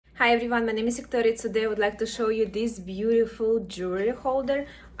Hi everyone, my name is Victoria. Today I would like to show you this beautiful jewelry holder.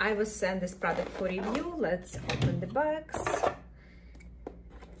 I was sent this product for review. Let's open the box.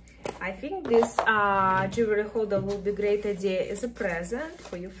 I think this jewelry holder will be a great idea as a present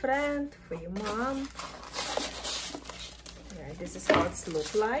for your friend, for your mom. Yeah, this is how it's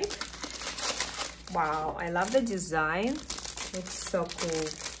look like. Wow, I love the design. Looks so cool.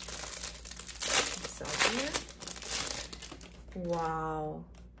 Wow,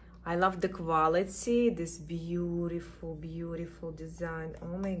 I love the quality, this beautiful design.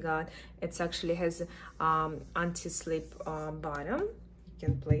 Oh my god, it actually has anti-slip bottom. You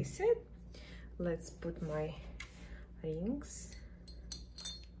can place it. Let's put my rings.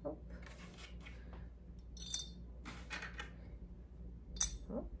 Oh.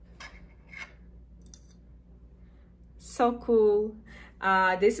 Oh. So cool.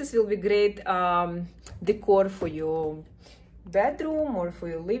 This will be great decor for your bedroom or for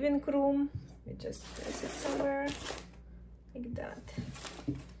your living room. We just place it somewhere like that.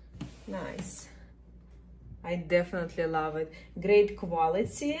 Nice. I definitely love it. Great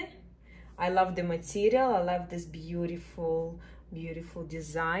quality. I love the material. I love this beautiful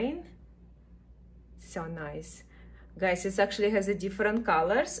design. So nice. Guys, it actually has a different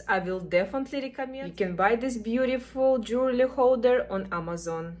colors. I will definitely recommend. You can buy this beautiful jewelry holder on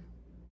Amazon.